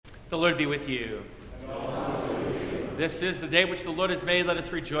The Lord be with you. This is the day which the Lord has made. Let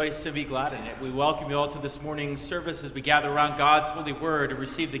us rejoice and be glad in it. We welcome you all to this morning's service as we gather around God's holy word and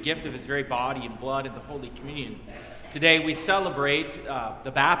receive the gift of his very body and blood in the Holy Communion. Today we celebrate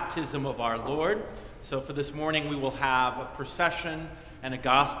the baptism of our Lord. So for this morning we will have a procession and a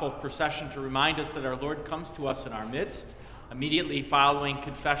gospel procession to remind us that our Lord comes to us in our midst. Immediately following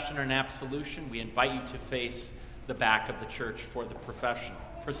confession and absolution, we invite you to face the back of the church for the procession.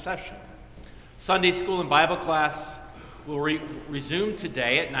 Sunday school and Bible class will resume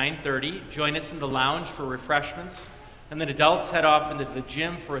today at 9:30. Join us in the lounge for refreshments. And then adults head off into the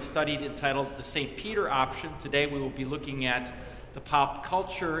gym for a study entitled The St. Peter Option. Today we will be looking at the pop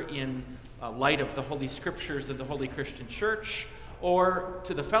culture in light of the Holy Scriptures and the Holy Christian Church, or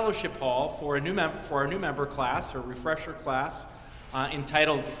to the fellowship hall for our new member class or refresher class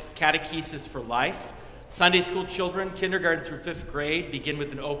entitled Catechesis for Life. Sunday school children, kindergarten through 5th grade, begin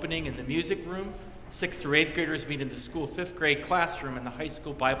with an opening in the music room. 6th through 8th graders meet in the school 5th grade classroom, and the high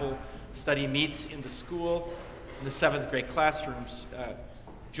school Bible study meets in the school. In the 7th grade classrooms,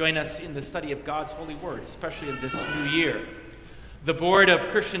 join us in the study of God's holy word, especially in this new year. The Board of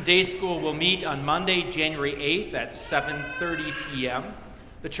Christian Day School will meet on Monday, January 8th at 7:30 p.m.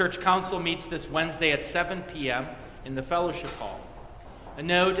 The Church Council meets this Wednesday at 7 p.m. in the fellowship hall. A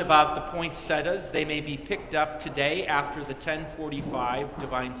note about the poinsettias: they may be picked up today after the 10:45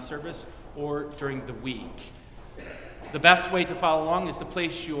 Divine service or during the week. The best way to follow along is to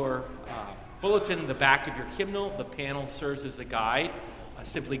place your bulletin in the back of your hymnal. The panel serves as a guide.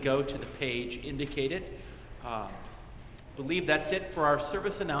 Simply go to the page indicated. Believe that's it for our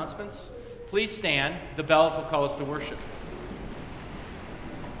service announcements. Please stand. The bells will call us to worship.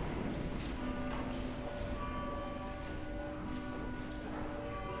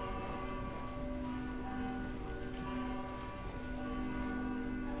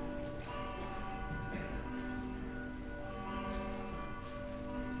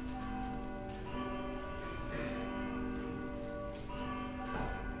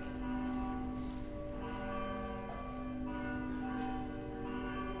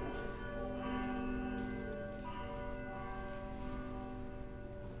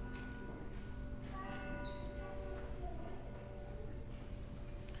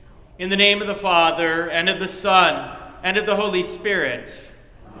 In the name of the Father, and of the Son, and of the Holy Spirit.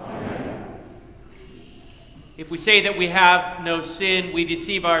 Amen. If we say that we have no sin, we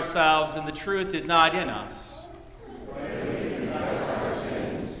deceive ourselves, and the truth is not in us. When we confess our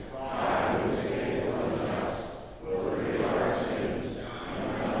sins, God, who is faithful and just, will forgive our sins and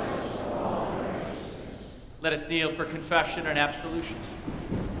cleanse us from all unrighteousness. Let us kneel for confession and absolution.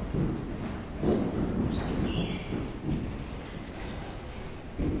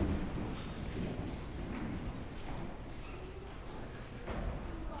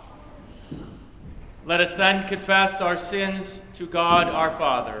 Let us then confess our sins to God our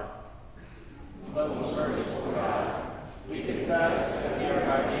Father. Most merciful God, we confess that we are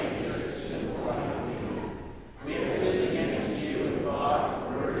by nature sinful and unclean. We have sinned against you in thought,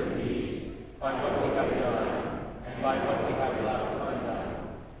 word, and deed, by what we have done, and by what we have left undone.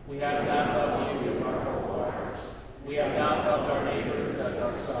 We have not loved you with our whole heart. We have not loved our neighbors as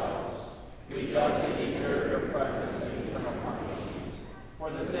ourselves. We justly deserve your presence and eternal punishment. For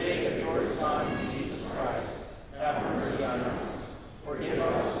the sake of your Son, Jesus Christ, have mercy on us. Forgive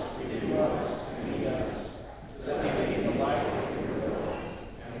us, redeem us, and lead us, so that we may be delighted in your will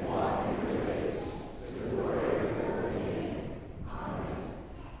and walk in your ways, to the glory of your holy name. Amen.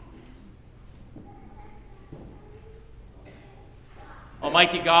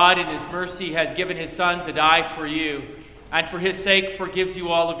 Almighty God, in his mercy, has given his Son to die for you, and for his sake forgives you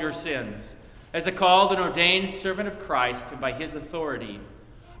all of your sins. As a called and ordained servant of Christ, and by his authority,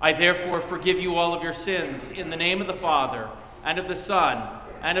 I therefore forgive you all of your sins in the name of the Father, and of the Son,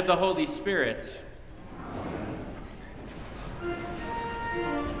 and of the Holy Spirit.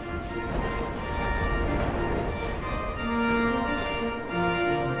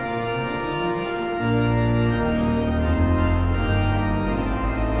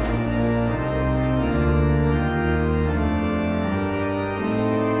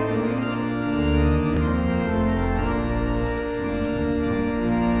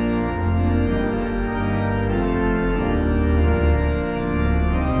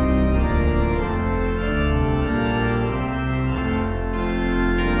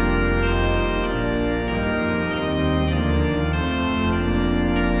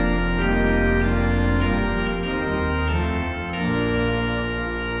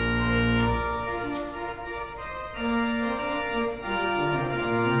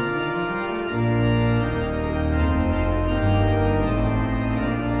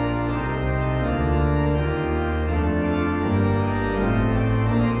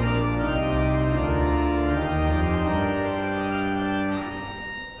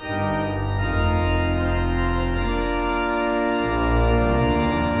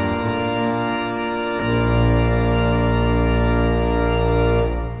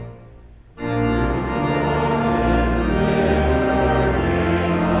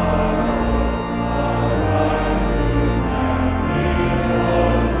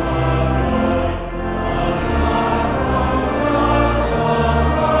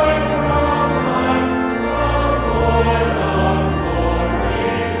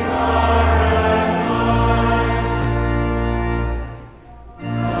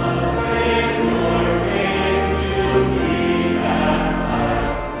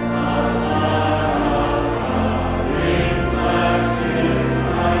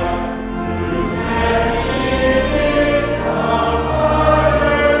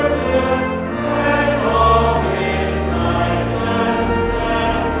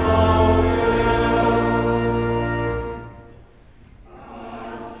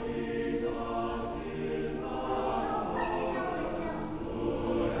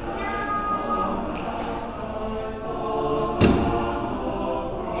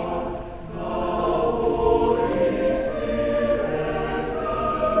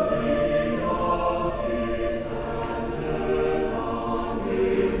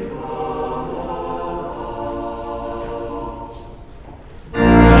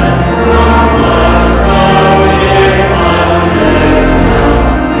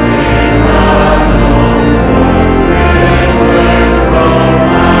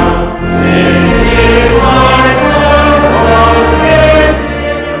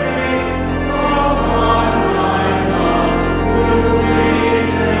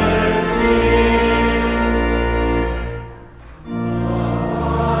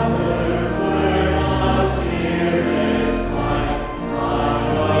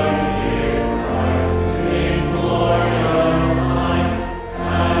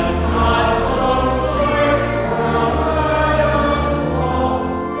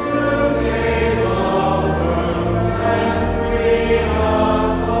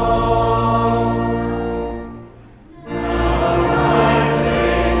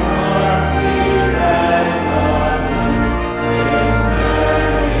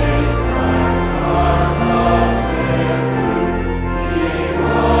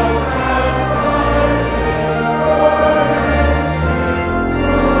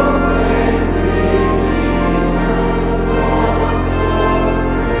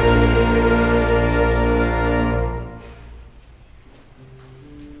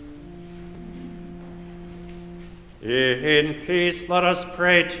 In peace, let us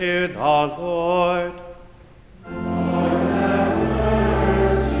pray to the Lord.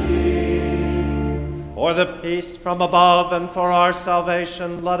 For the peace from above and for our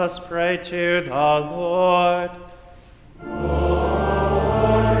salvation, let us pray to the Lord.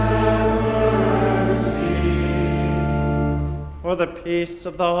 For the peace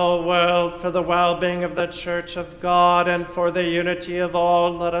of the whole world, for the well-being of the Church of God, and for the unity of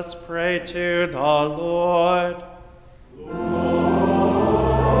all, let us pray to the Lord.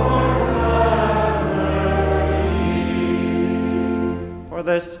 For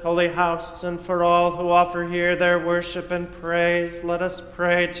this holy house and for all who offer here their worship and praise, let us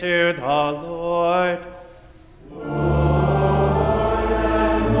pray to the Lord.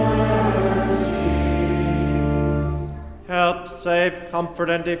 Help, save,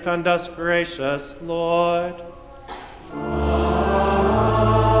 comfort, and defend us, gracious Lord.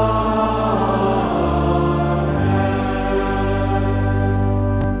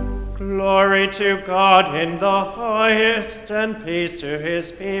 Glory to God in the highest, and peace to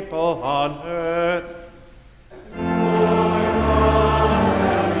his people on earth.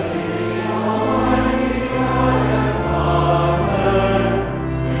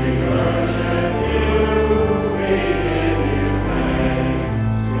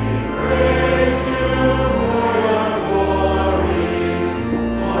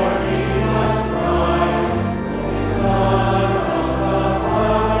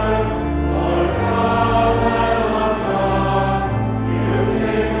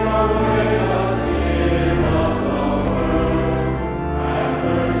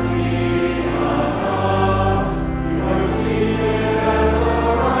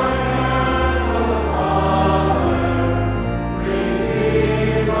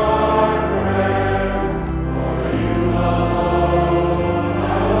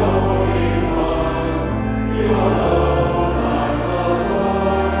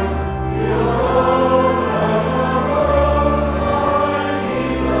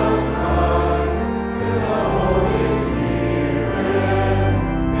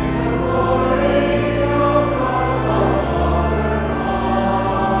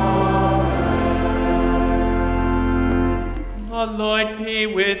 The Lord be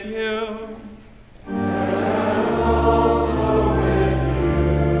with you. And also with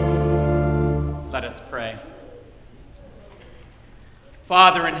you. Let us pray.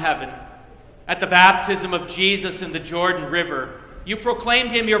 Father in heaven, at the baptism of Jesus in the Jordan River, you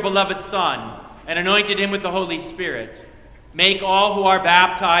proclaimed him your beloved Son and anointed him with the Holy Spirit. Make all who are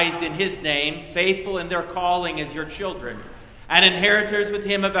baptized in his name faithful in their calling as your children and inheritors with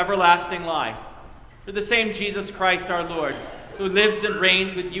him of everlasting life. For the same Jesus Christ our Lord, who lives and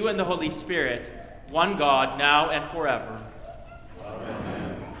reigns with you in the Holy Spirit, one God, now and forever.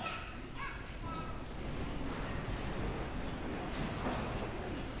 Amen.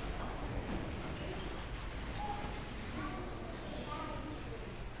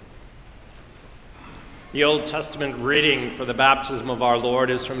 The Old Testament reading for the baptism of our Lord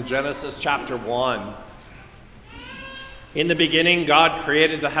is from Genesis chapter 1. In the beginning, God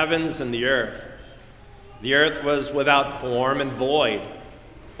created the heavens and the earth. The earth was without form and void,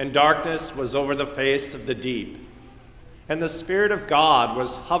 and darkness was over the face of the deep. And the Spirit of God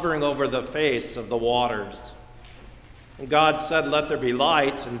was hovering over the face of the waters. And God said, "Let there be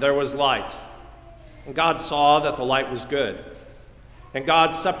light," and there was light. And God saw that the light was good. And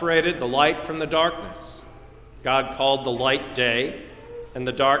God separated the light from the darkness. God called the light day, and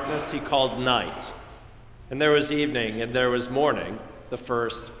the darkness he called night. And there was evening, and there was morning, the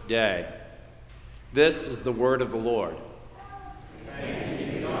first day. This is the word of the Lord. Thanks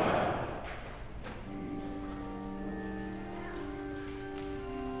be to God.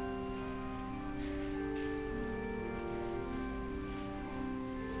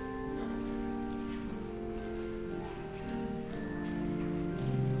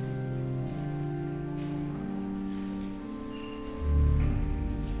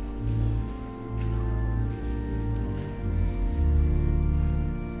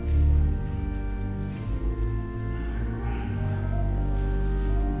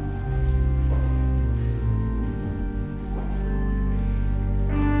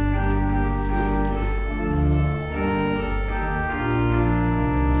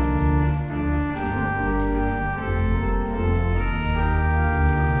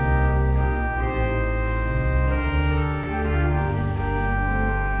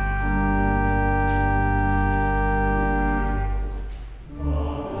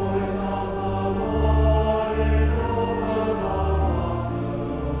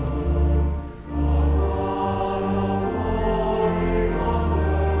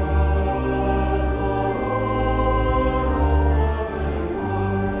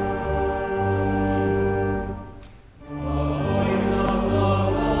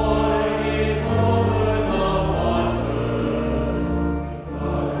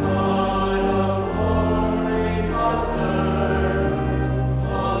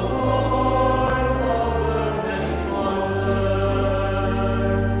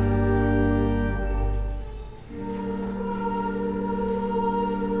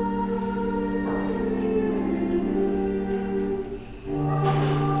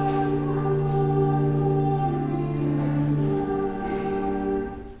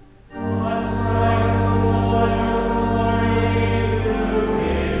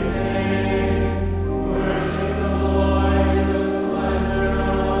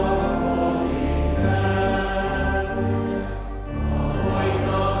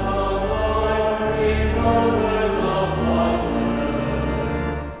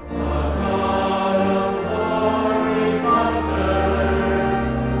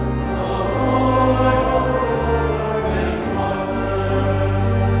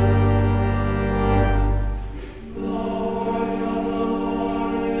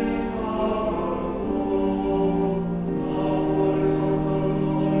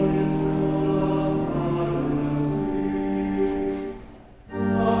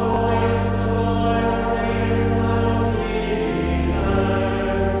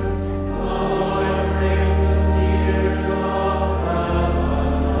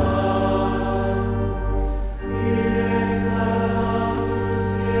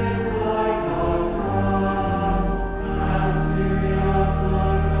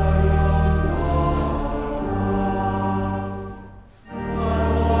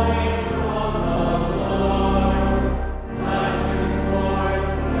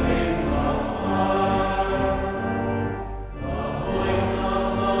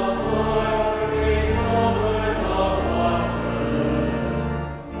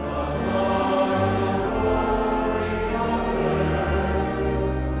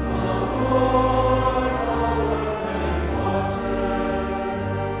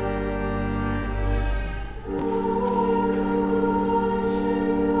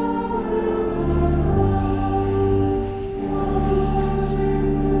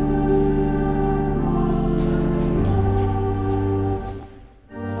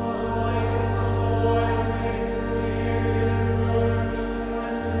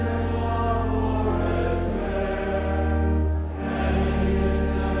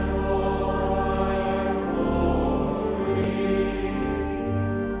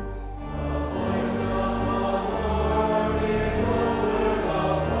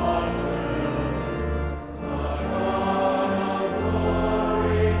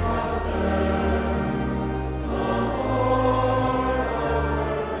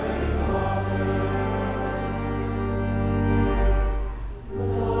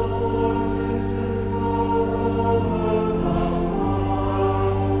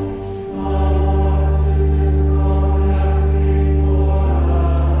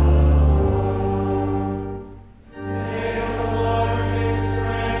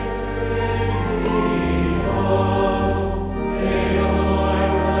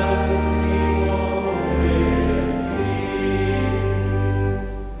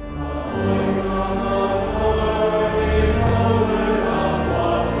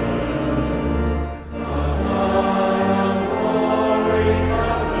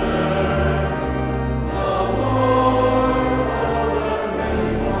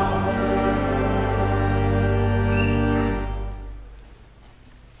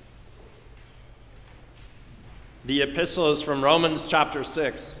 epistle is from Romans chapter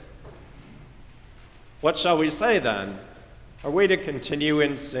 6. What shall we say then? Are we to continue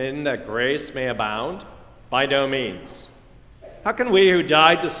in sin that grace may abound? By no means. How can we who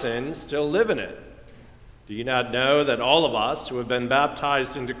died to sin still live in it? Do you not know that all of us who have been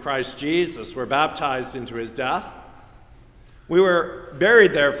baptized into Christ Jesus were baptized into his death? We were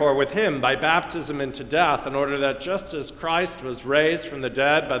buried, therefore, with him by baptism into death, in order that just as Christ was raised from the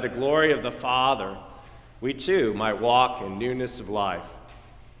dead by the glory of the Father, we too might walk in newness of life.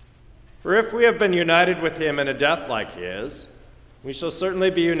 For if we have been united with him in a death like his, we shall certainly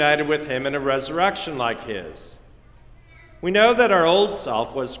be united with him in a resurrection like his. We know that our old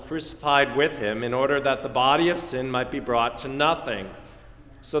self was crucified with him in order that the body of sin might be brought to nothing,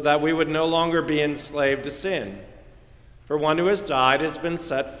 so that we would no longer be enslaved to sin. For one who has died has been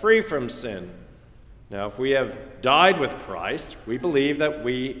set free from sin. Now, if we have died with Christ, we believe that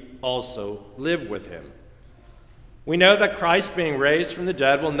we also live with him. We know that Christ, being raised from the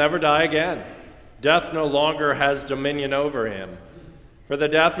dead, will never die again. Death no longer has dominion over him. For the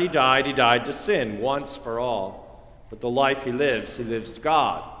death he died to sin once for all. But the life he lives to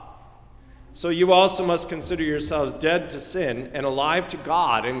God. So you also must consider yourselves dead to sin and alive to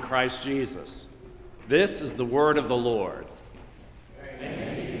God in Christ Jesus. This is the word of the Lord.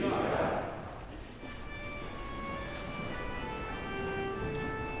 Thanks be to God.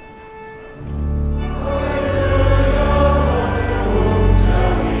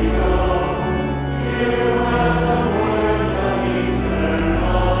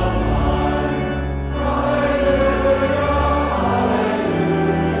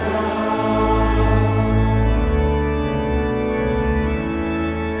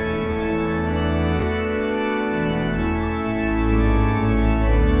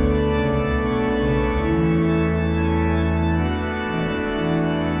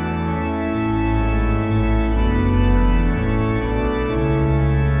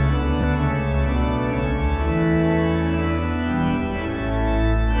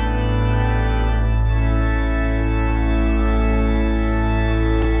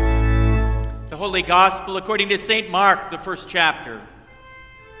 Holy Gospel according to St. Mark, the first chapter.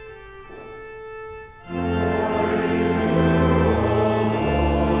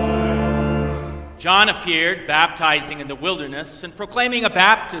 John appeared, baptizing in the wilderness and proclaiming a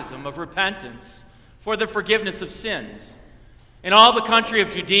baptism of repentance for the forgiveness of sins. And all the country of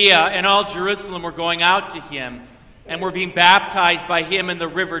Judea and all Jerusalem were going out to him and were being baptized by him in the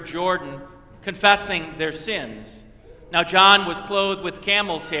river Jordan, confessing their sins. Now John was clothed with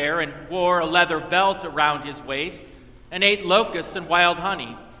camel's hair and wore a leather belt around his waist and ate locusts and wild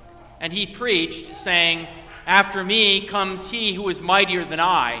honey. And he preached, saying, "After me comes he who is mightier than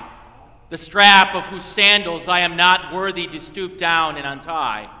I, the strap of whose sandals I am not worthy to stoop down and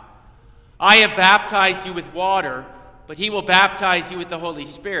untie. I have baptized you with water, but he will baptize you with the Holy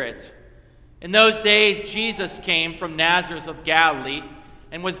Spirit." In those days Jesus came from Nazareth of Galilee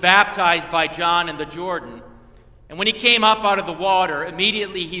and was baptized by John in the Jordan. And when he came up out of the water,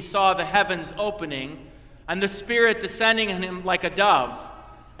 immediately he saw the heavens opening and the Spirit descending on him like a dove.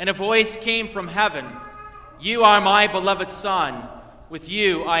 And a voice came from heaven, "You are my beloved Son. With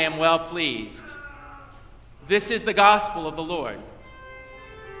you I am well pleased." This is the gospel of the Lord.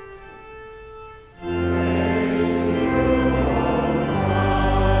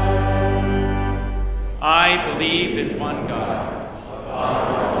 I believe in one God, the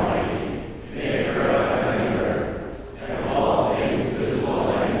Father Almighty, maker of heaven and earth, and of all things visible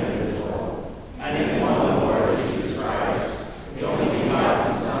and invisible, and in one Lord Jesus Christ, the only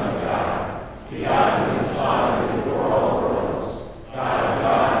begotten Son of God, begotten of his Father before all worlds, God of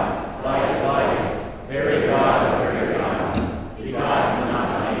God, light of light, very God of very God, begotten,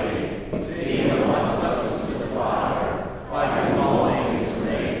 not made, being of one substance with the Father, by whom all things were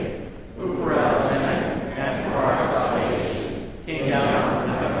made, who for us and for our salvation came down from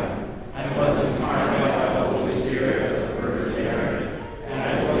heaven, and was incarnate by the Holy Spirit of the Virgin Mary,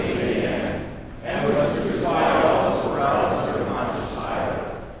 and was made again, and was crucified also for us under Pontius Pilate.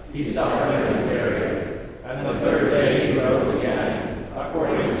 He suffered and was buried, and the third day he rose again,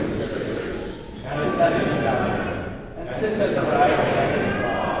 according to the Scriptures, and ascended into heaven, and sits at the right hand of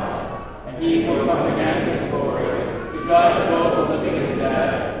God. And he will come again with glory, to judge both the living and the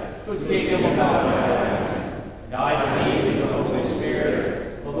dead, whose kingdom will not end. And I believe in the Holy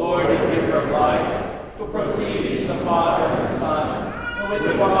Spirit, the Lord and giver of life, who proceeds from the Father and the Son, and with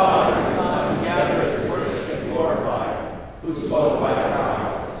the Father and the Son together is worshipped and glorified, who spoke by the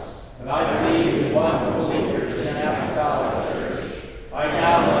prophets. And I believe in one holy Christian and apostolic church. I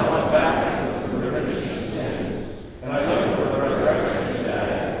acknowledge one baptism for the remission of sins, and I look for the resurrection of the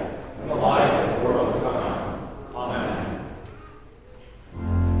dead and the life of the world to come. Amen.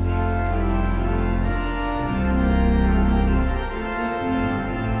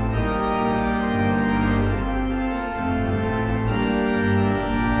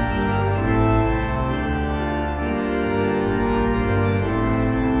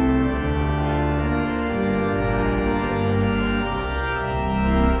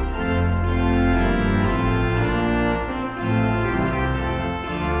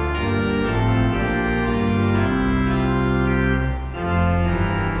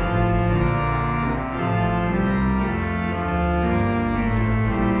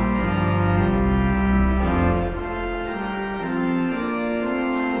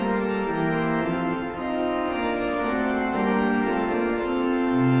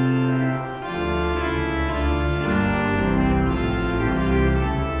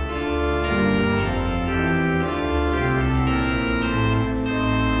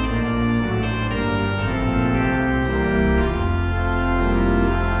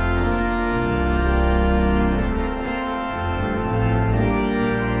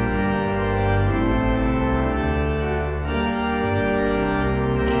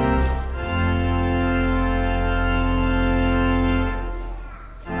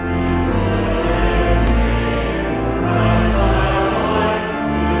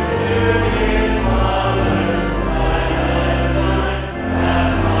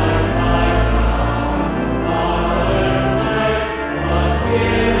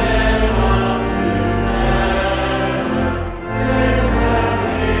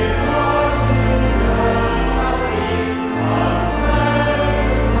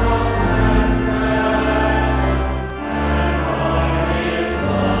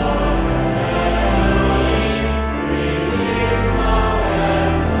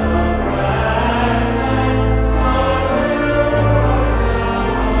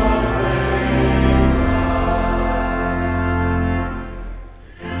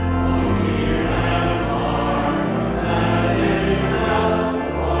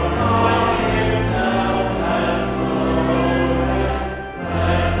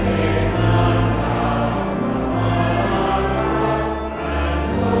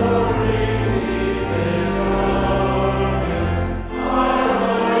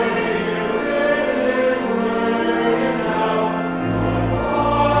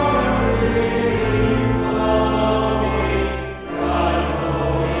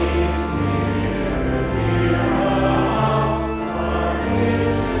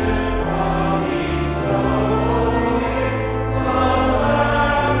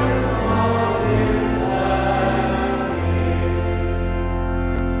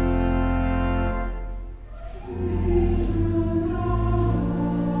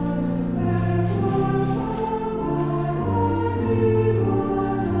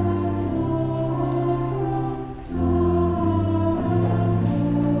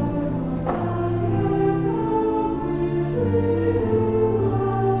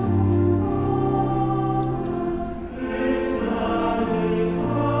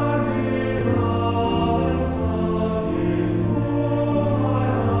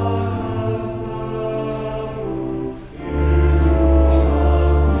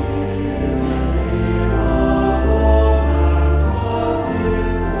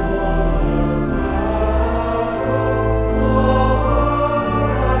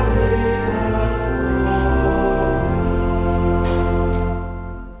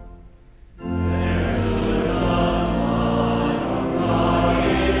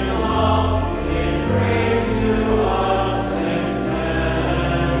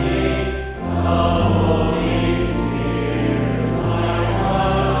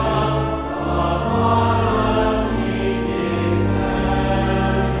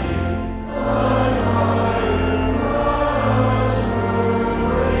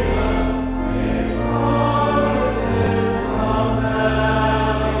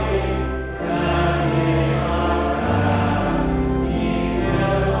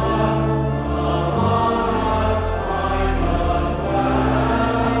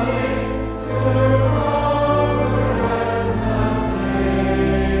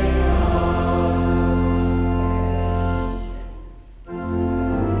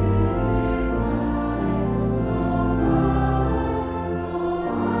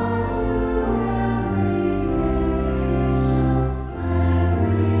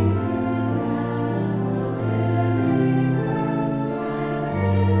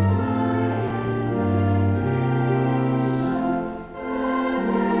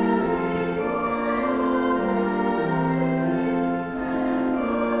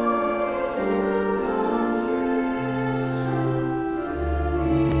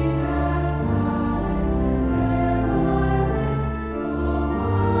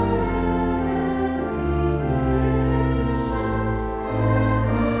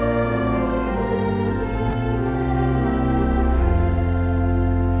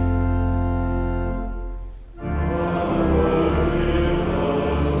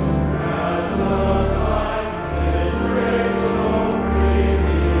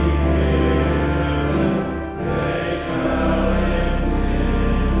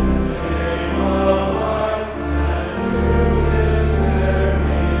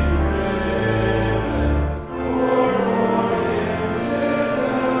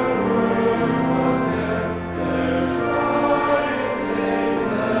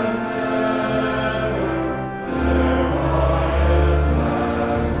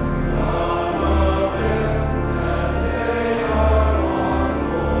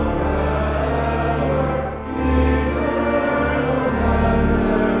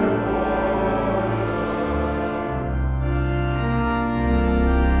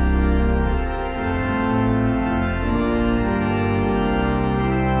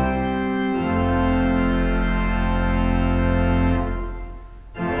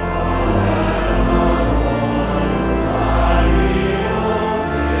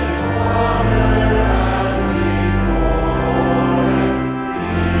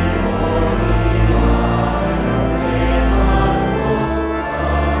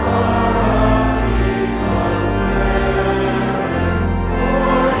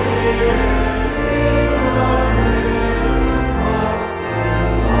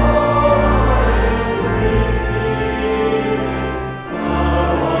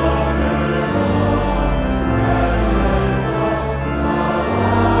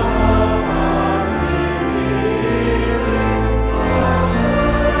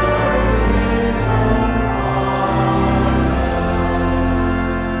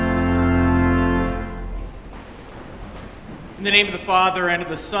 name of the Father, and of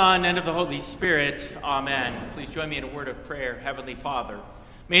the Son, and of the Holy Spirit. Amen. Please join me in a word of prayer. Heavenly Father,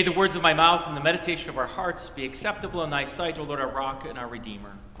 may the words of my mouth and the meditation of our hearts be acceptable in thy sight, O Lord, our rock and our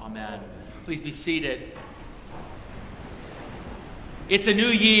Redeemer. Amen. Please be seated. It's a new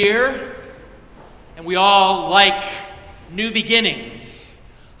year, and we all like new beginnings.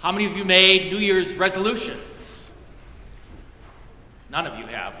 How many of you made New Year's resolutions? None of you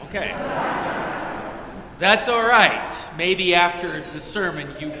have. Okay. That's all right. Maybe after the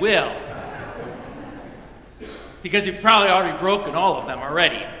sermon you will. Because you've probably already broken all of them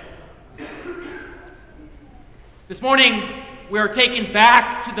already. This morning we are taken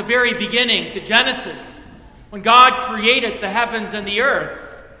back to the very beginning, to Genesis, when God created the heavens and the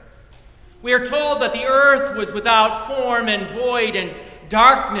earth. We are told that the earth was without form and void, and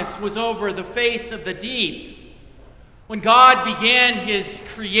darkness was over the face of the deep. When God began his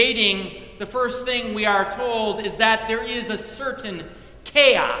creating, the first thing we are told is that there is a certain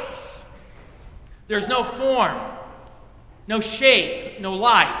chaos. There's no form, no shape, no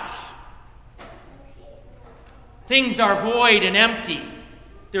light. Things are void and empty.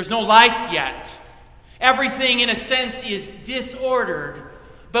 There's no life yet. Everything, in a sense, is disordered,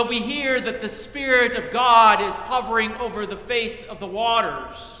 but we hear that the Spirit of God is hovering over the face of the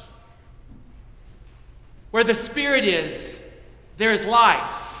waters. Where the Spirit is, there is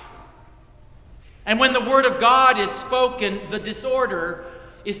life. And when the Word of God is spoken, the disorder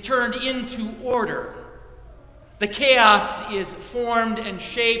is turned into order. The chaos is formed and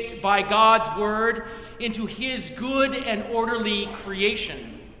shaped by God's Word into his good and orderly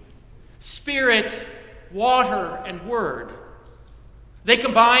creation. Spirit, water, and Word. They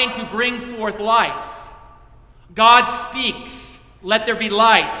combine to bring forth life. God speaks, let there be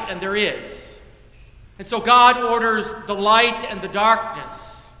light, and there is. And so God orders the light and the darkness.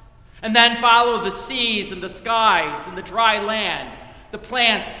 And then follow the seas and the skies and the dry land, the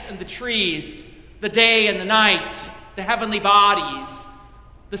plants and the trees, the day and the night, the heavenly bodies,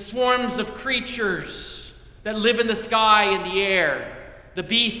 the swarms of creatures that live in the sky and the air, the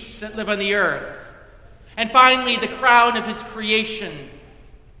beasts that live on the earth. And finally, the crown of his creation,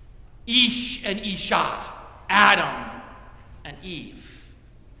 Ish and Isha, Adam and Eve.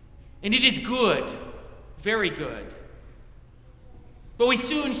 And it is good, very good. But we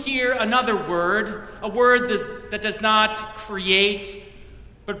soon hear another word, a word that does not create,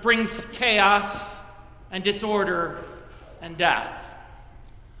 but brings chaos and disorder and death.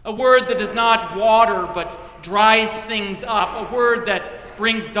 A word that does not water, but dries things up. A word that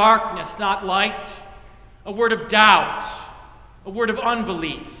brings darkness, not light. A word of doubt, a word of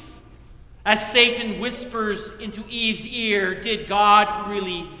unbelief. As Satan whispers into Eve's ear, did God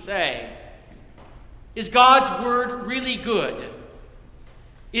really say? Is God's word really good?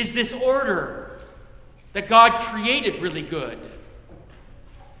 Is this order that God created really good?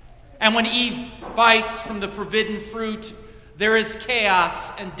 And when Eve bites from the forbidden fruit, there is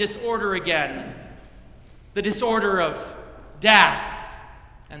chaos and disorder again. The disorder of death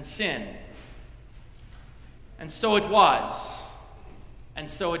and sin. And so it was, and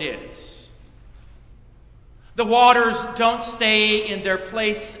so it is. The waters don't stay in their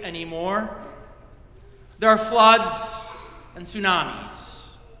place anymore. There are floods and tsunamis.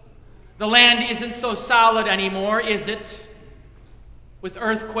 The land isn't so solid anymore, is it? With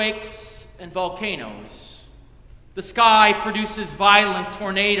earthquakes and volcanoes. The sky produces violent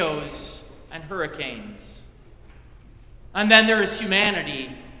tornadoes and hurricanes. And then there is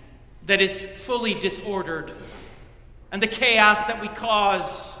humanity that is fully disordered, and the chaos that we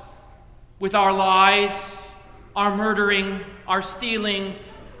cause with our lies, our murdering, our stealing,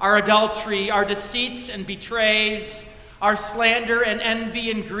 our adultery, our deceits and betrays, our slander and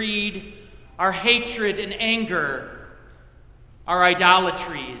envy and greed, our hatred and anger, our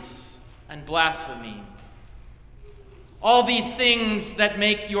idolatries and blasphemy. All these things that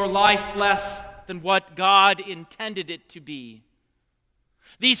make your life less than what God intended it to be.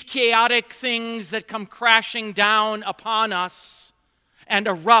 These chaotic things that come crashing down upon us and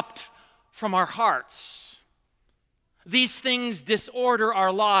erupt from our hearts. These things disorder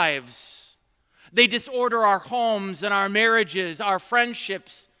our lives. They disorder our homes and our marriages, our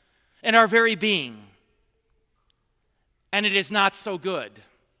friendships, and our very being. And it is not so good.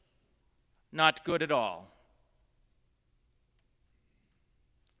 Not good at all.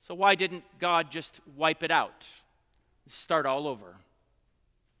 So why didn't God just wipe it out? Start all over?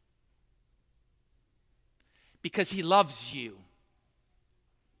 Because he loves you.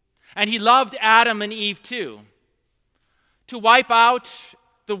 And he loved Adam and Eve too. To wipe out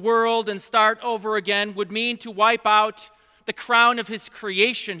the world and start over again would mean to wipe out the crown of his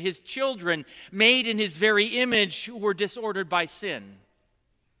creation, his children, made in his very image, who were disordered by sin.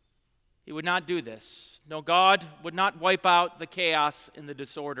 He would not do this. No, God would not wipe out the chaos and the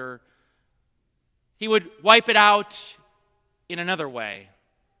disorder. He would wipe it out in another way.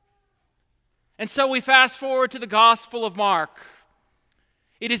 And so we fast forward to the Gospel of Mark.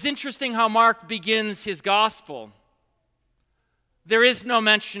 It is interesting how Mark begins his Gospel. There is no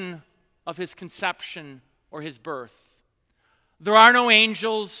mention of his conception or his birth. There are no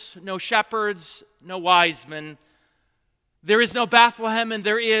angels, no shepherds, no wise men. There is no Bethlehem, and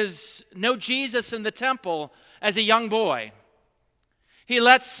there is no Jesus in the temple as a young boy. He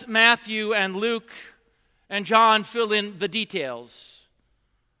lets Matthew and Luke and John fill in the details.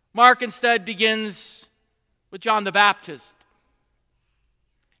 Mark instead begins with John the Baptist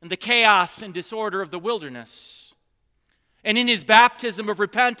and the chaos and disorder of the wilderness. And in his baptism of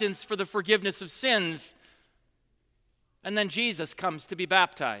repentance for the forgiveness of sins, and then Jesus comes to be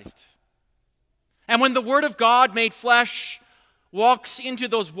baptized. And when the Word of God made flesh walks into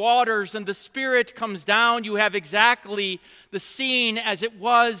those waters and the Spirit comes down, you have exactly the scene as it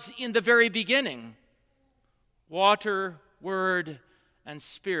was in the very beginning. Water, Word, and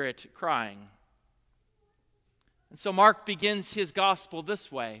Spirit crying. And so Mark begins his gospel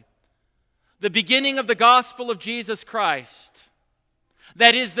this way. The beginning of the gospel of Jesus Christ.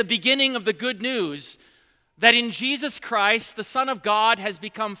 That is the beginning of the good news that in Jesus Christ, the Son of God has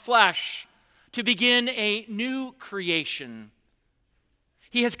become flesh to begin a new creation.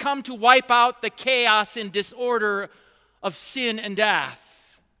 He has come to wipe out the chaos and disorder of sin and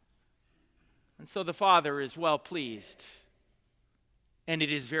death. And so the Father is well pleased, and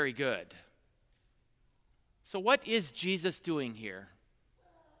it is very good. So what is Jesus doing here?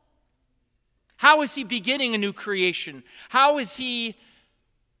 How is he beginning a new creation? How is he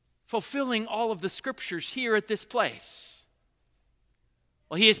fulfilling all of the scriptures here at this place?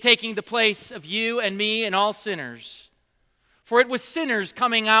 Well, he is taking the place of you and me and all sinners. For it was sinners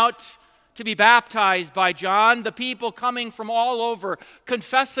coming out to be baptized by John, the people coming from all over,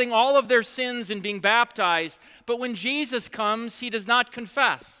 confessing all of their sins and being baptized. But when Jesus comes, he does not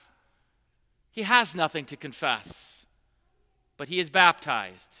confess. He has nothing to confess, but he is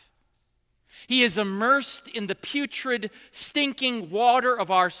baptized. He is immersed in the putrid, stinking water of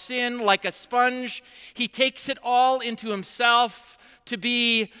our sin like a sponge. He takes it all into himself to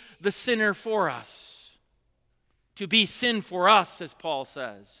be the sinner for us, to be sin for us, as Paul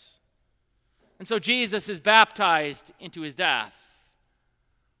says. And so Jesus is baptized into his death,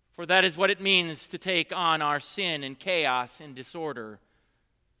 for that is what it means to take on our sin and chaos and disorder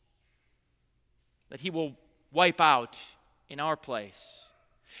that he will wipe out in our place.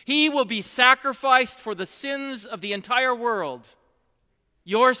 He will be sacrificed for the sins of the entire world,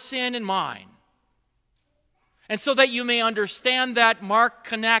 your sin and mine. And so that you may understand that, Mark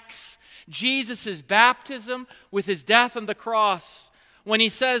connects Jesus' baptism with his death on the cross when he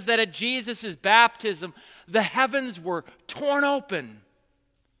says that at Jesus' baptism, the heavens were torn open.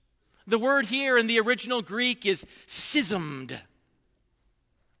 The word here in the original Greek is schismed.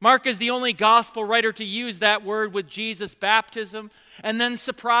 Mark is the only gospel writer to use that word with Jesus' baptism. And then,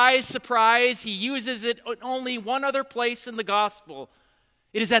 surprise, surprise, he uses it in only one other place in the gospel.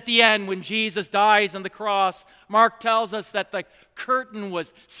 It is at the end when Jesus dies on the cross. Mark tells us that the curtain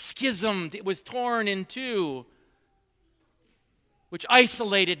was schismed. It was torn in two, which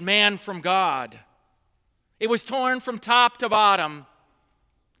isolated man from God. It was torn from top to bottom.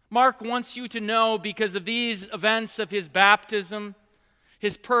 Mark wants you to know, because of these events of his baptism,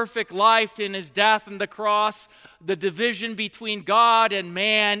 his perfect life and his death on the cross, the division between God and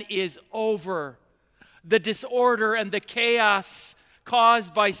man is over. The disorder and the chaos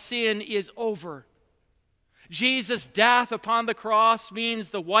caused by sin is over. Jesus' death upon the cross means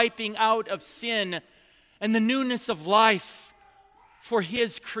the wiping out of sin and the newness of life for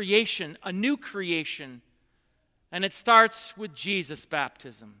his creation, a new creation. And it starts with Jesus'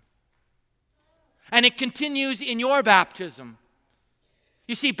 baptism. And it continues in your baptism.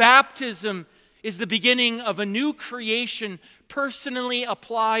 You see, baptism is the beginning of a new creation personally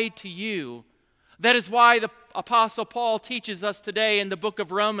applied to you. That is why the Apostle Paul teaches us today in the book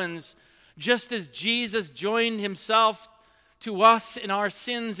of Romans, just as Jesus joined himself to us in our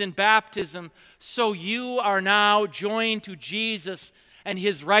sins in baptism, so you are now joined to Jesus and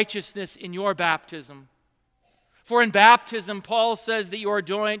his righteousness in your baptism. For in baptism, Paul says that you are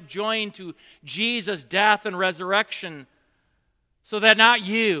joined to Jesus' death and resurrection, so that not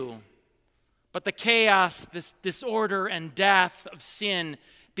you, but the chaos, this disorder and death of sin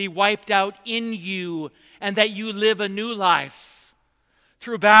be wiped out in you, and that you live a new life.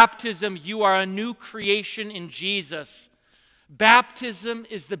 Through baptism, you are a new creation in Jesus. Baptism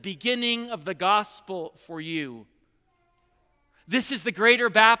is the beginning of the gospel for you. This is the greater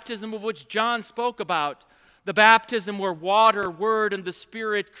baptism of which John spoke about. The baptism where water, word, and the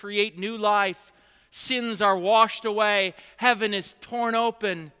Spirit create new life. Sins are washed away. Heaven is torn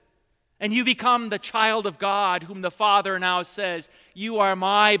open. And you become the child of God, whom the Father now says, "You are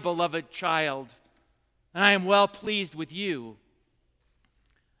my beloved child, and I am well pleased with you."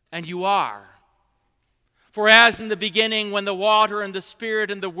 And you are. For as in the beginning, when the water and the Spirit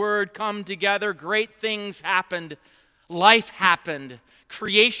and the Word come together, great things happened. Life happened.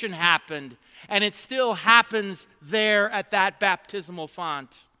 Creation happened. And it still happens there at that baptismal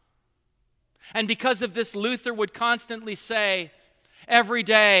font. And because of this, Luther would constantly say, every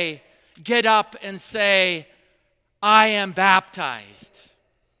day, get up and say, "I am baptized."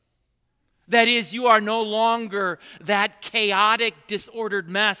 That is, you are no longer that chaotic, disordered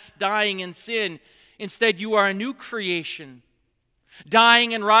mess dying in sin. Instead, you are a new creation.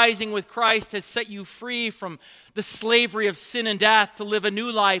 Dying and rising with Christ has set you free from the slavery of sin and death to live a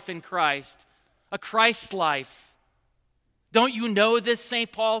new life in Christ, a Christ life. Don't you know this,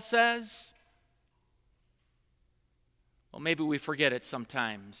 St. Paul says? Well, maybe we forget it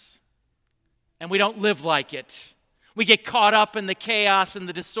sometimes, and we don't live like it. We get caught up in the chaos and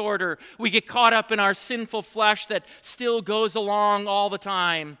the disorder. We get caught up in our sinful flesh that still goes along all the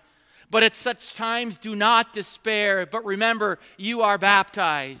time. But at such times, do not despair, but remember, you are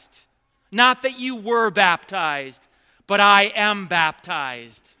baptized. Not that you were baptized, but I am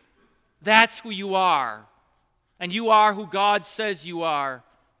baptized. That's who you are. And you are who God says you are.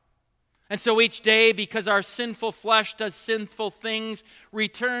 And so each day, because our sinful flesh does sinful things,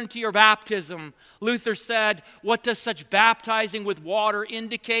 return to your baptism. Luther said, what does such baptizing with water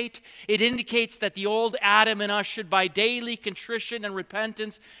indicate? It indicates that the old Adam in us should by daily contrition and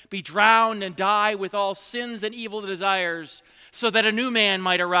repentance be drowned and die with all sins and evil desires, so that a new man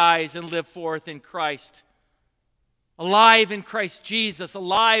might arise and live forth in Christ. Alive in Christ Jesus,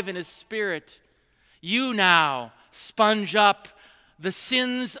 alive in His Spirit. You now sponge up the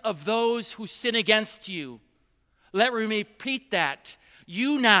sins of those who sin against you. Let me repeat that.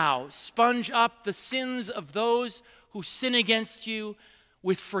 You now sponge up the sins of those who sin against you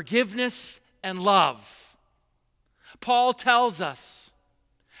with forgiveness and love. Paul tells us,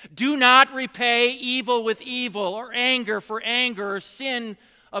 do not repay evil with evil or anger for anger or sin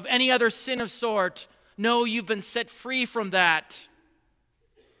of any other sin of sort. No, you've been set free from that.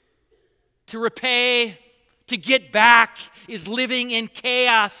 To repay, to get back, is living in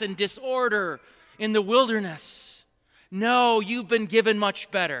chaos and disorder in the wilderness. No, you've been given much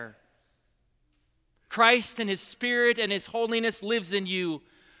better. Christ and His Spirit and His holiness lives in you.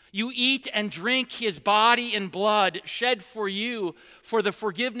 You eat and drink His body and blood shed for you for the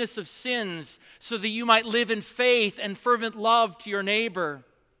forgiveness of sins, so that you might live in faith and fervent love to your neighbor.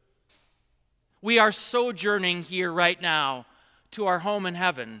 We are sojourning here right now to our home in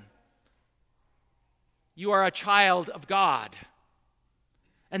heaven. You are a child of God.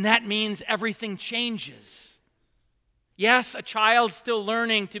 And that means everything changes. Yes, a child still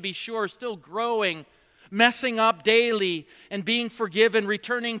learning, to be sure, still growing, messing up daily and being forgiven,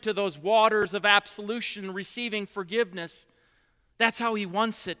 returning to those waters of absolution, receiving forgiveness. That's how he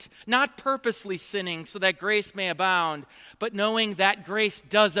wants it. Not purposely sinning so that grace may abound, but knowing that grace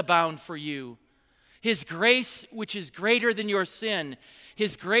does abound for you. His grace, which is greater than your sin.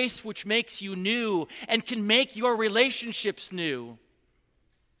 His grace, which makes you new and can make your relationships new.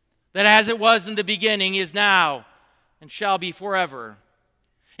 That as it was in the beginning, is now, and shall be forever.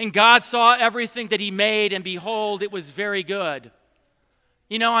 And God saw everything that He made, and behold, it was very good.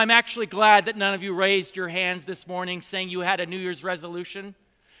 You know, I'm actually glad that none of you raised your hands this morning saying you had a New Year's resolution.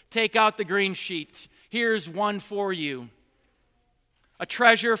 Take out the green sheet. Here's one for you. A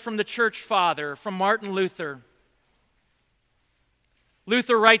treasure from the church father, from Martin Luther.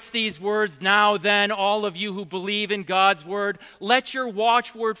 Luther writes these words, "Now then, all of you who believe in God's word, let your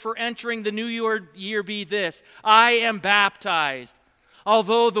watchword for entering the new year be this: I am baptized.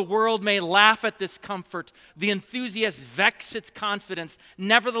 Although the world may laugh at this comfort, the enthusiast vex its confidence.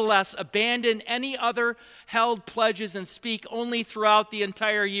 Nevertheless, abandon any other held pledges and speak only throughout the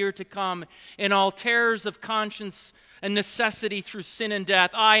entire year to come in all terrors of conscience and necessity through sin and death.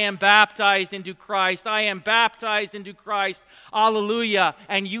 I am baptized into Christ. I am baptized into Christ. Alleluia.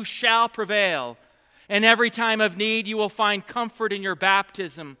 And you shall prevail. And every time of need, you will find comfort in your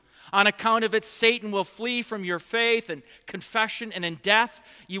baptism. On account of it, Satan will flee from your faith and confession, and in death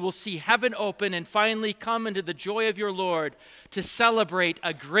you will see heaven open and finally come into the joy of your Lord to celebrate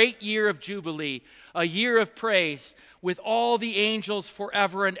a great year of Jubilee, a year of praise with all the angels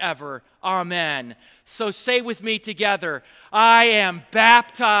forever and ever. Amen. So say with me together, I am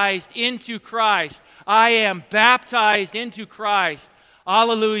baptized into Christ. I am baptized into Christ.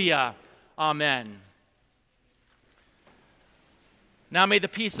 Alleluia. Amen. Now may the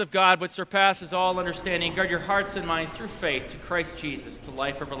peace of God, which surpasses all understanding, guard your hearts and minds through faith to Christ Jesus, to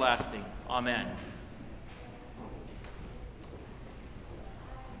life everlasting. Amen.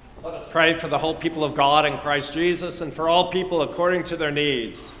 Let us pray for the whole people of God in Christ Jesus and for all people according to their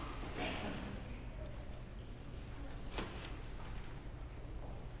needs.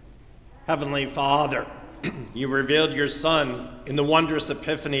 Heavenly Father, you revealed your Son in the wondrous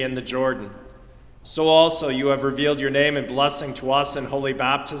Epiphany in the Jordan. So also you have revealed your name and blessing to us in holy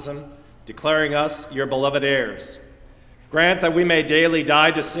baptism, declaring us your beloved heirs. Grant that we may daily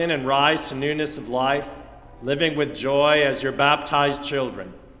die to sin and rise to newness of life, living with joy as your baptized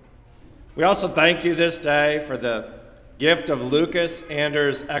children. We also thank you this day for the gift of Lucas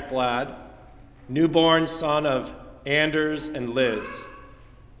Anders Ekblad, newborn son of Anders and Liz,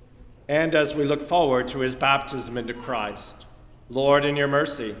 and as we look forward to his baptism into Christ. Lord, in your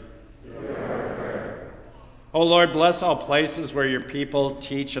mercy. O Lord, bless all places where your people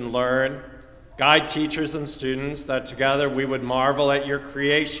teach and learn. Guide teachers and students that together we would marvel at your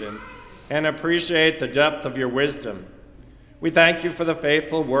creation and appreciate the depth of your wisdom. We thank you for the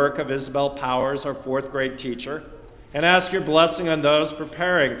faithful work of Isabel Powers, our fourth grade teacher, and ask your blessing on those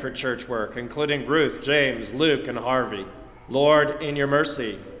preparing for church work, including Ruth, James, Luke, and Harvey. Lord, in your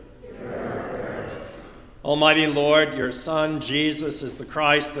mercy. Almighty Lord, your Son, Jesus, is the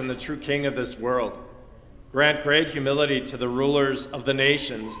Christ and the true King of this world. Grant great humility to the rulers of the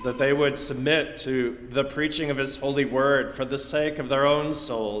nations, that they would submit to the preaching of his holy word for the sake of their own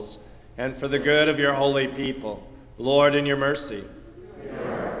souls and for the good of your holy people. Lord, in your mercy.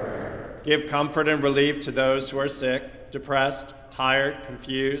 Give comfort and relief to those who are sick, depressed, tired,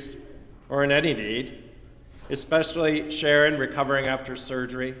 confused, or in any need, especially Sharon recovering after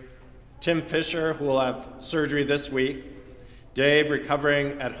surgery, Tim Fisher, who will have surgery this week, Dave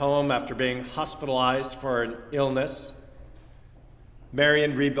recovering at home after being hospitalized for an illness,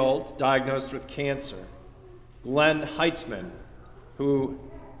 Marion Rebold, diagnosed with cancer, Glenn Heitzman, who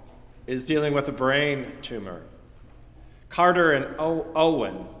is dealing with a brain tumor, Carter and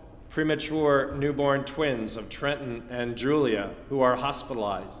Owen, premature newborn twins of Trenton and Julia, who are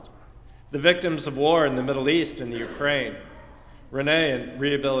hospitalized, the victims of war in the Middle East and the Ukraine, Renee in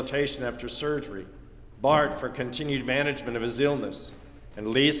rehabilitation after surgery, Bart for continued management of his illness, and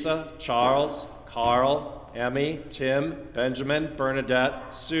Lisa, Charles, Carl, Emmy, Tim, Benjamin,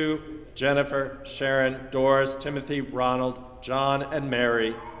 Bernadette, Sue, Jennifer, Sharon, Doris, Timothy, Ronald, John, and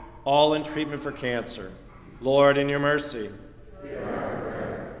Mary, all in treatment for cancer. Lord, in your mercy.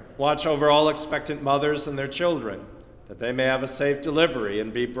 Watch over all expectant mothers and their children, that they may have a safe delivery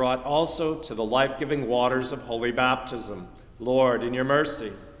and be brought also to the life-giving waters of holy baptism. Lord, in your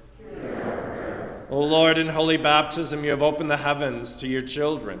mercy. O Lord, in holy baptism you have opened the heavens to your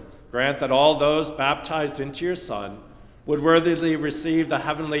children. Grant that all those baptized into your Son would worthily receive the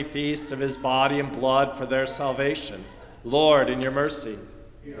heavenly feast of his body and blood for their salvation. Lord, in your mercy.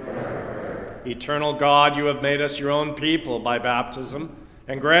 Eternal God, you have made us your own people by baptism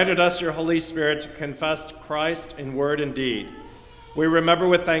and granted us your Holy Spirit to confess Christ in word and deed. We remember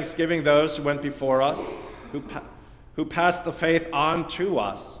with thanksgiving those who went before us, who passed the faith on to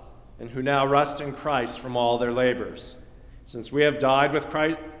us, and who now rest in Christ from all their labors. Since we have died with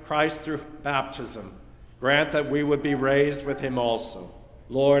Christ through baptism, grant that we would be raised with him also.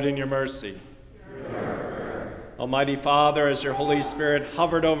 Lord, in your mercy. Almighty Father, as your Holy Spirit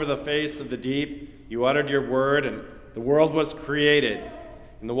hovered over the face of the deep, you uttered your word, and the world was created.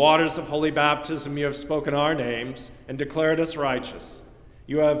 In the waters of holy baptism you have spoken our names and declared us righteous.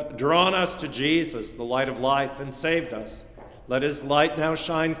 You have drawn us to Jesus, the light of life, and saved us. Let his light now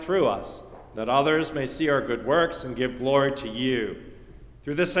shine through us, that others may see our good works and give glory to you.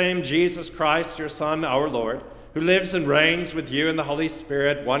 Through the same Jesus Christ, your Son, our Lord, who lives and reigns with you in the Holy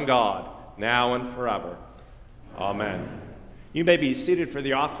Spirit, one God, now and forever. Amen. You may be seated for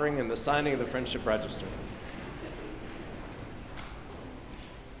the offering and the signing of the Friendship Register.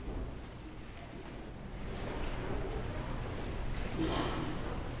 Amen.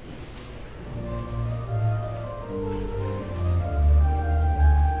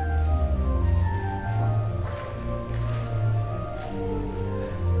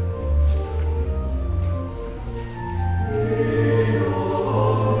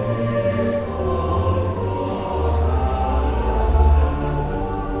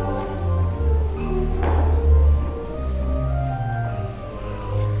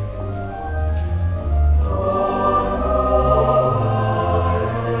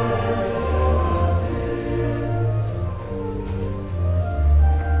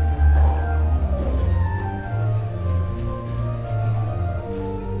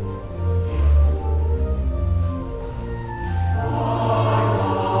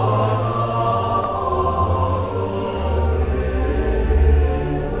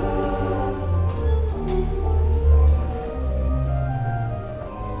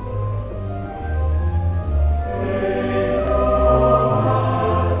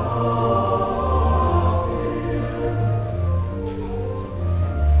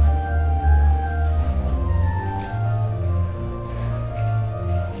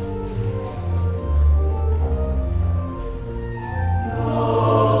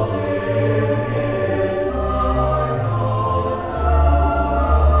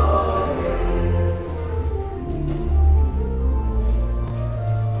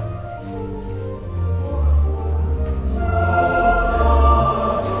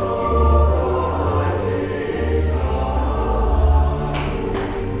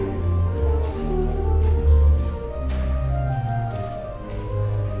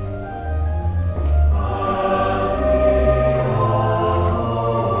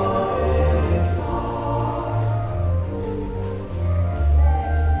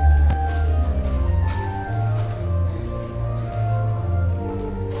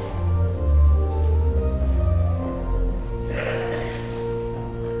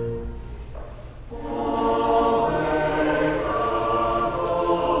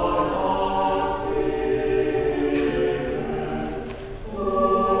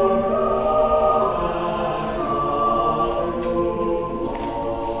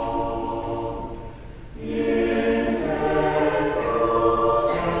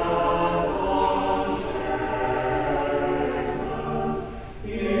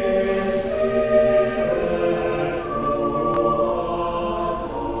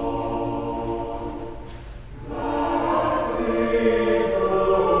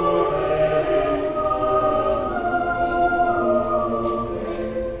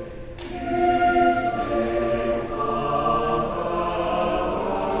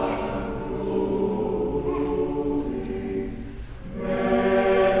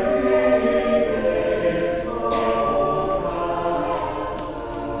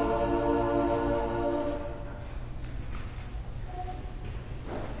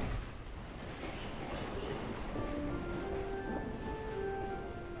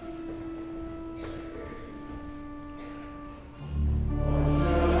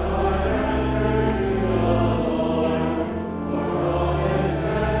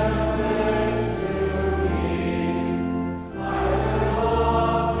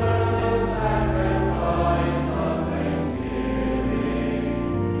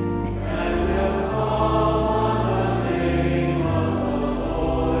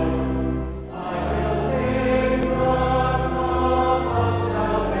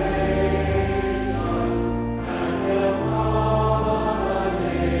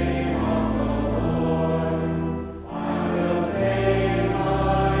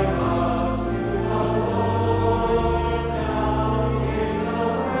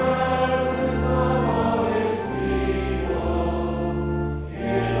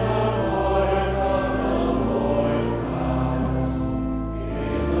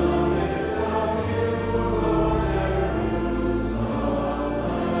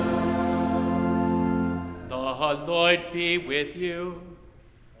 Lord be with you.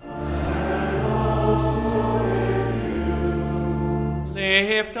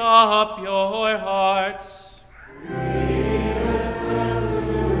 Lift up your hearts.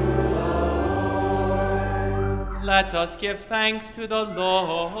 Let us give thanks to the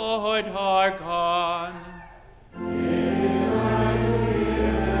Lord our God.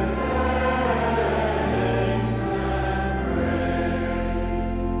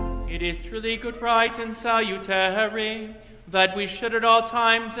 It is truly good, right, and salutary that we should at all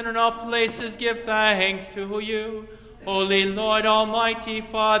times and in all places give thanks to you, Holy Lord, Almighty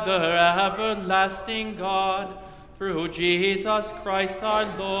Father, everlasting God, through Jesus Christ our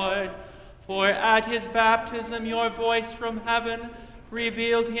Lord. For at his baptism your voice from heaven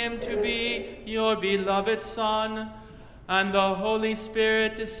revealed him to be your beloved Son, and the Holy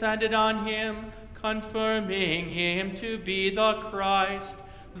Spirit descended on him, confirming him to be the Christ.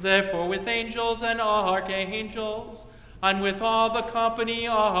 Therefore, with angels and archangels, and with all the company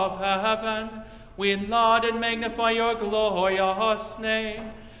of heaven, we laud and magnify your glorious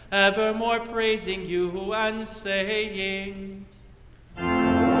name, evermore praising you and saying,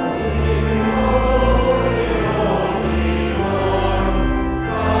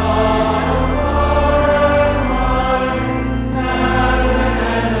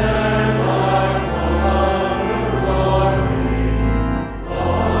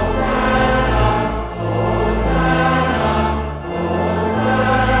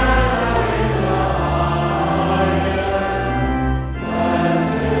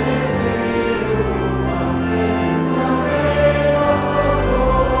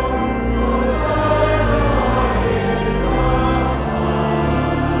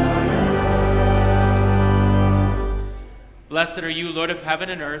 Blessed are you, Lord of heaven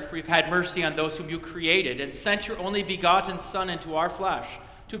and earth, for you've had mercy on those whom you created and sent your only begotten Son into our flesh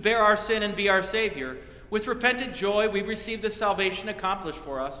to bear our sin and be our Savior. With repentant joy we receive the salvation accomplished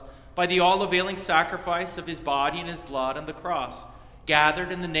for us by the all-availing sacrifice of his body and his blood on the cross.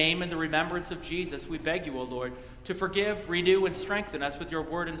 Gathered in the name and the remembrance of Jesus, we beg you, O Lord, to forgive, renew, and strengthen us with your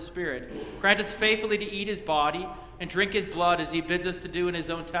word and spirit. Grant us faithfully to eat his body and drink his blood as he bids us to do in his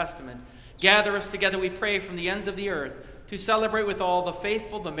own testament. Gather us together, we pray, from the ends of the earth, to celebrate with all the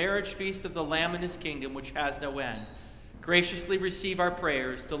faithful the marriage feast of the Lamb in his kingdom, which has no end. Graciously receive our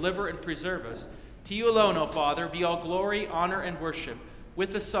prayers, deliver and preserve us. To you alone, O Father, be all glory, honor, and worship,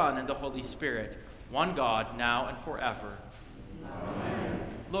 with the Son and the Holy Spirit, one God, now and forever. Amen.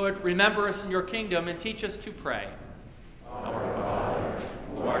 Lord, remember us in your kingdom and teach us to pray. Our Father,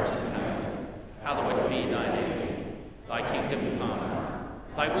 who art in heaven, hallowed be thy name. Thy kingdom come,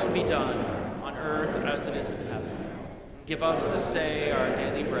 thy will be done, on earth as it is in heaven. Give us this day our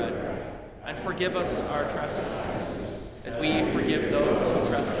daily bread, and forgive us our trespasses, as we forgive those who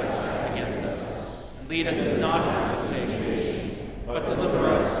trespass against us. And lead us not into temptation, but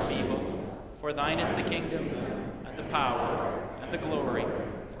deliver us from evil. For thine is the kingdom, and the power, and the glory,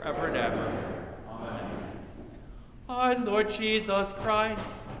 forever and ever. Amen. Our Lord Jesus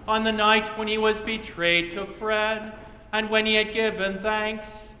Christ, on the night when he was betrayed, took bread, and when he had given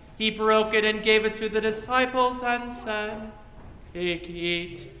thanks, he broke it and gave it to the disciples and said, "Take,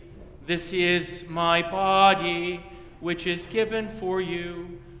 eat. This is my body, which is given for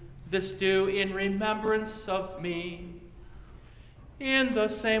you. This do in remembrance of me." In the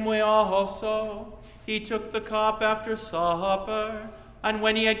same way also, he took the cup after supper, and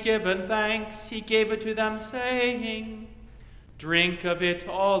when he had given thanks, he gave it to them, saying, "Drink of it,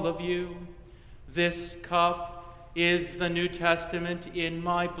 all of you. This cup is the New Testament in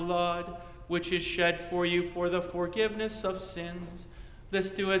my blood, which is shed for you for the forgiveness of sins.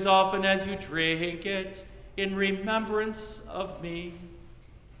 This do as often as you drink it in remembrance of me."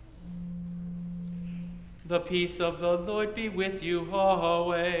 The peace of the Lord be with you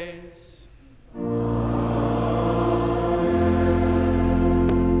always.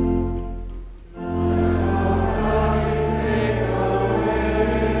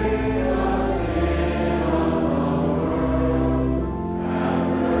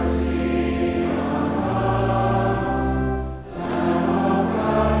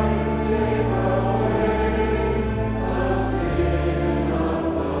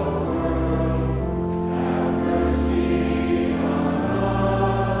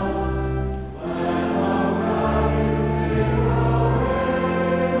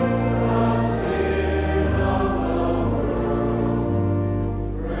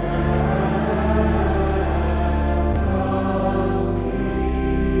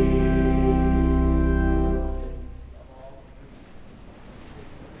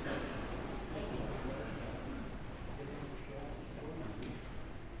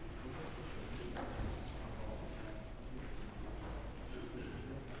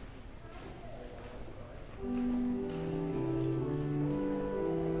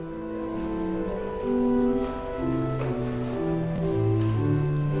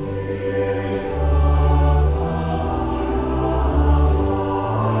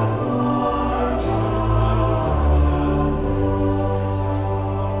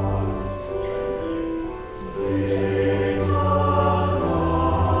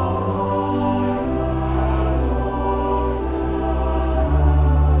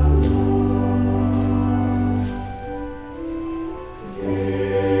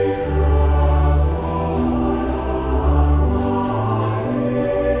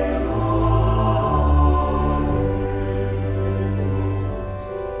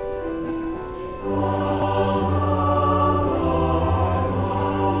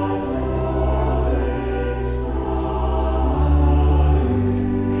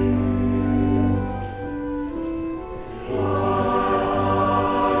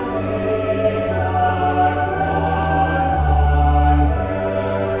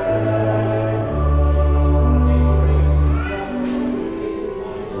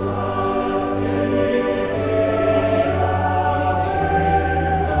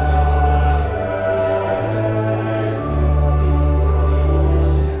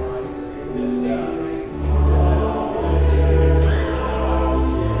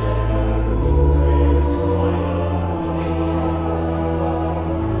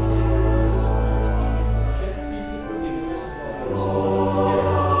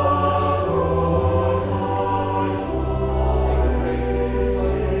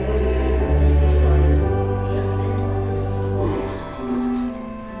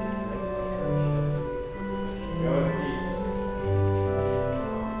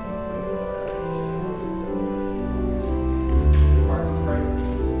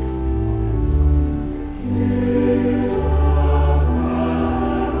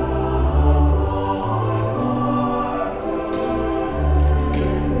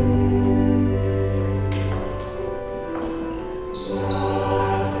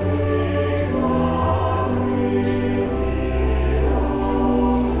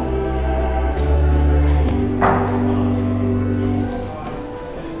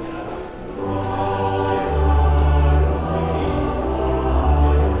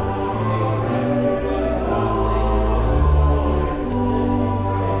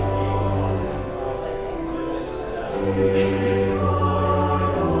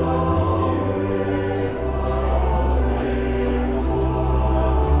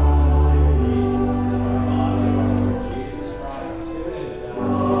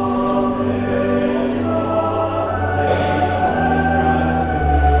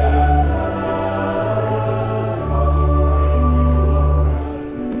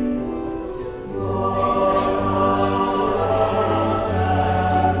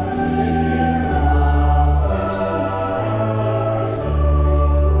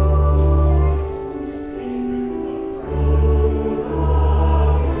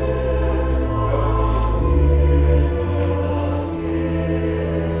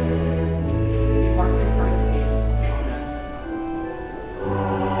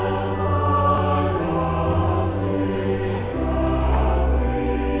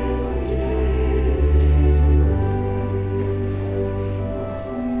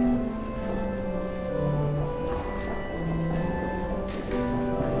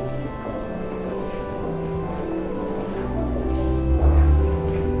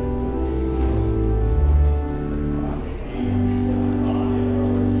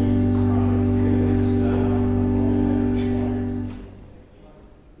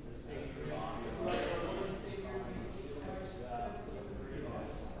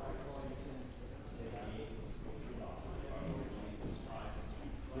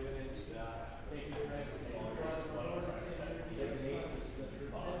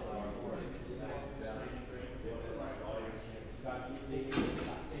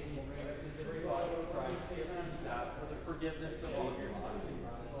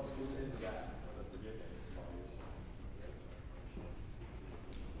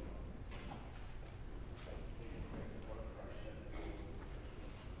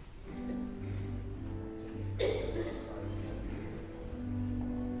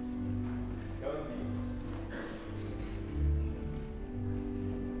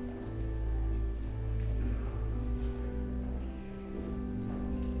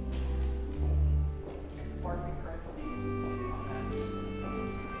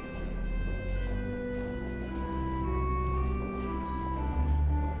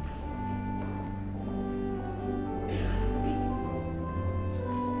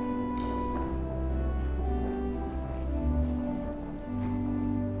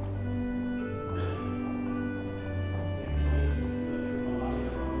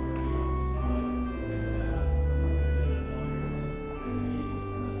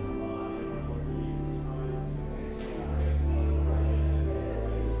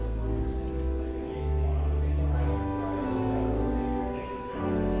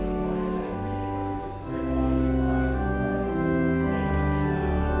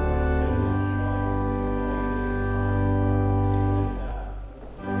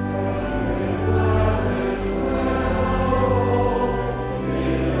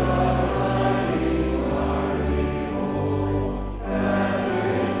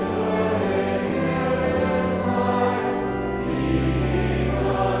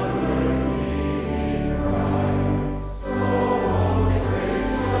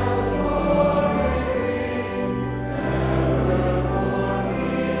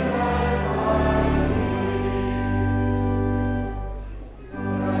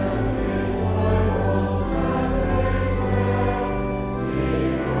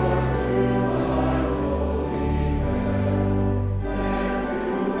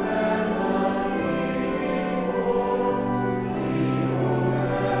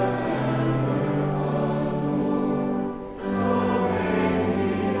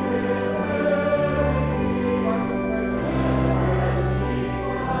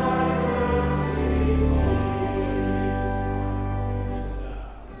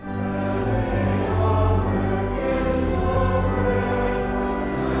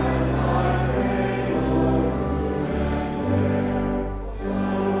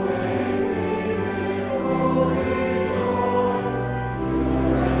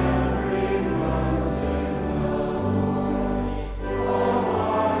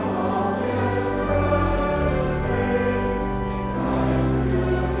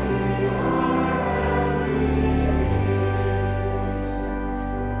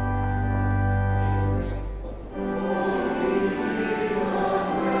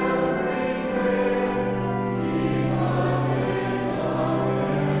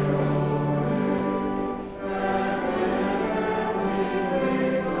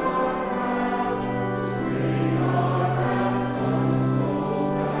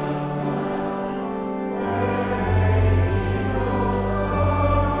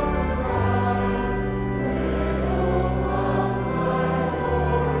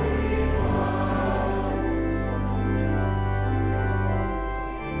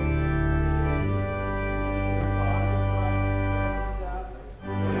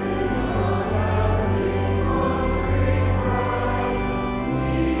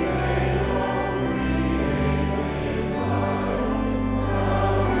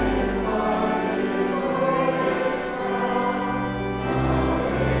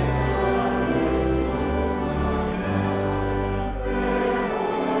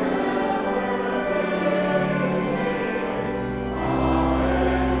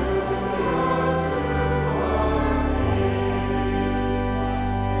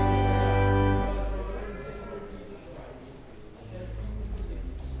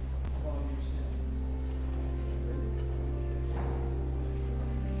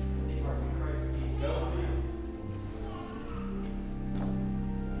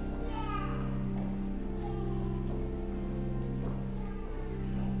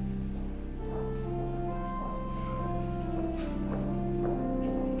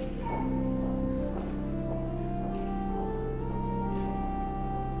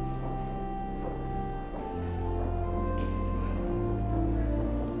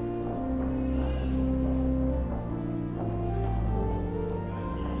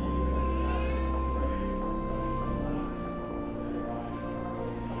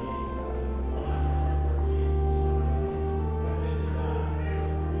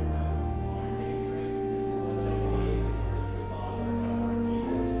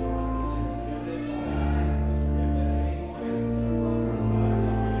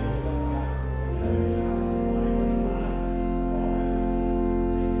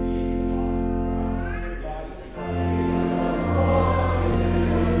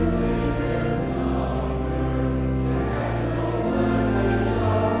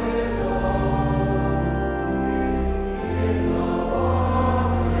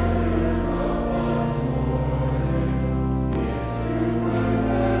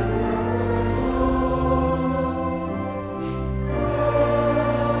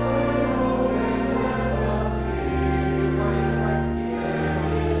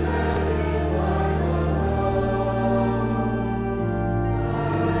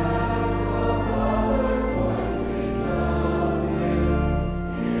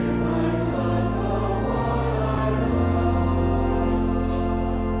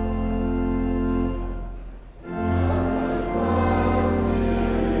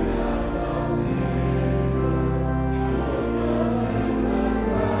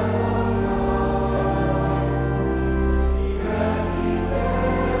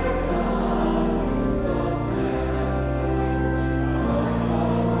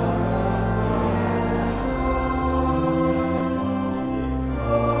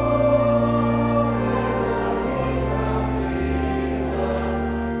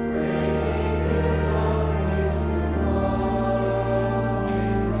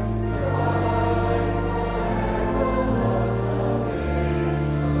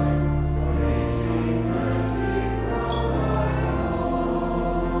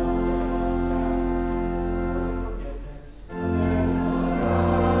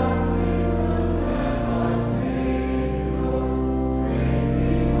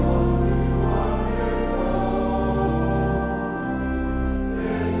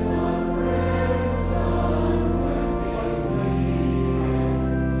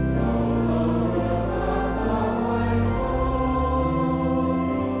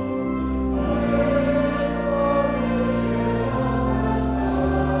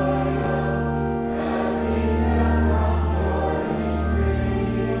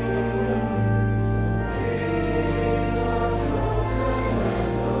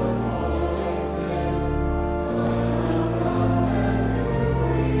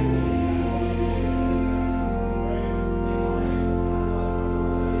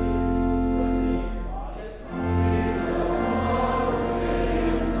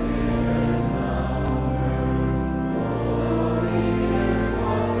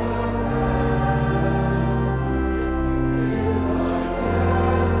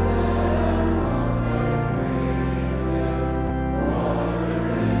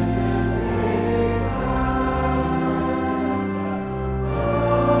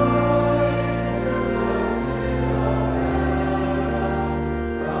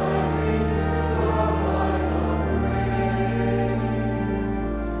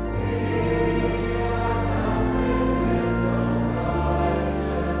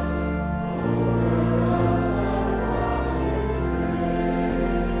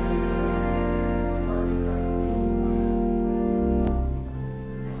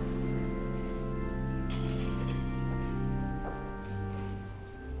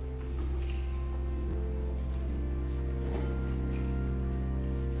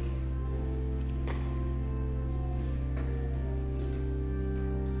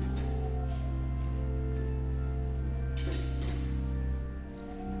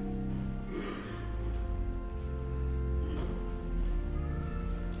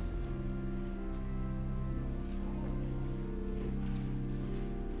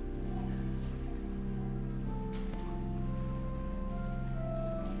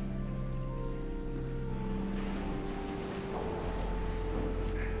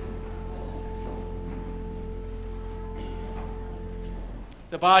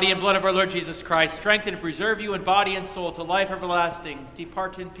 The body and blood of our Lord Jesus Christ strengthen and preserve you in body and soul to life everlasting.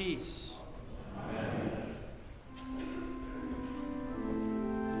 Depart in peace. Amen.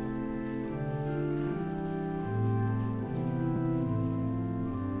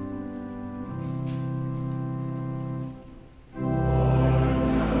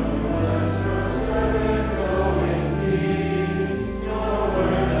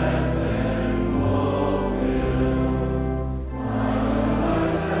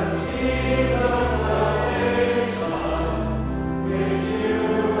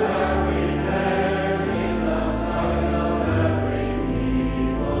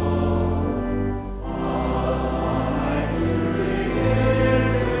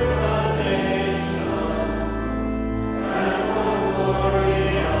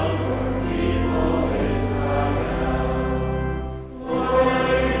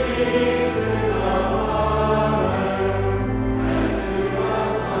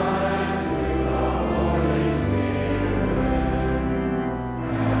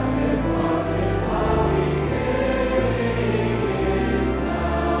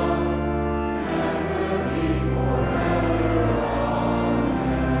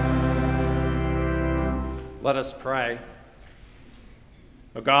 Let us pray.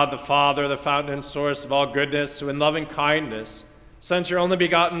 O God, the Father, the fountain and source of all goodness, who in loving kindness sent your only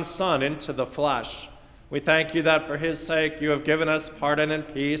begotten Son into the flesh, we thank you that for his sake you have given us pardon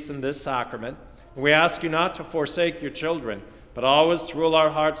and peace in this sacrament. And we ask you not to forsake your children, but always to rule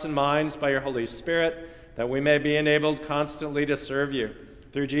our hearts and minds by your Holy Spirit, that we may be enabled constantly to serve you.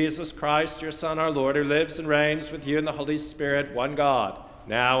 Through Jesus Christ, your Son, our Lord, who lives and reigns with you in the Holy Spirit, one God,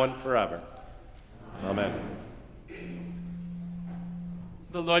 now and forever. Amen.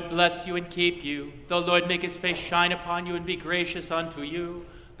 The Lord bless you and keep you. The Lord make his face shine upon you and be gracious unto you.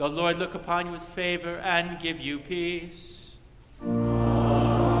 The Lord look upon you with favor and give you peace.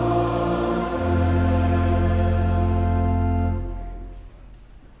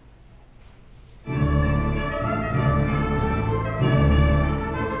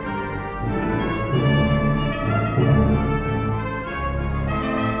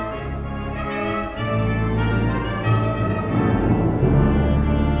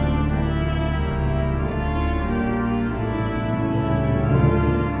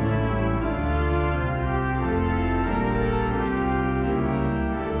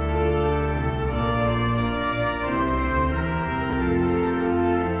 Jesus.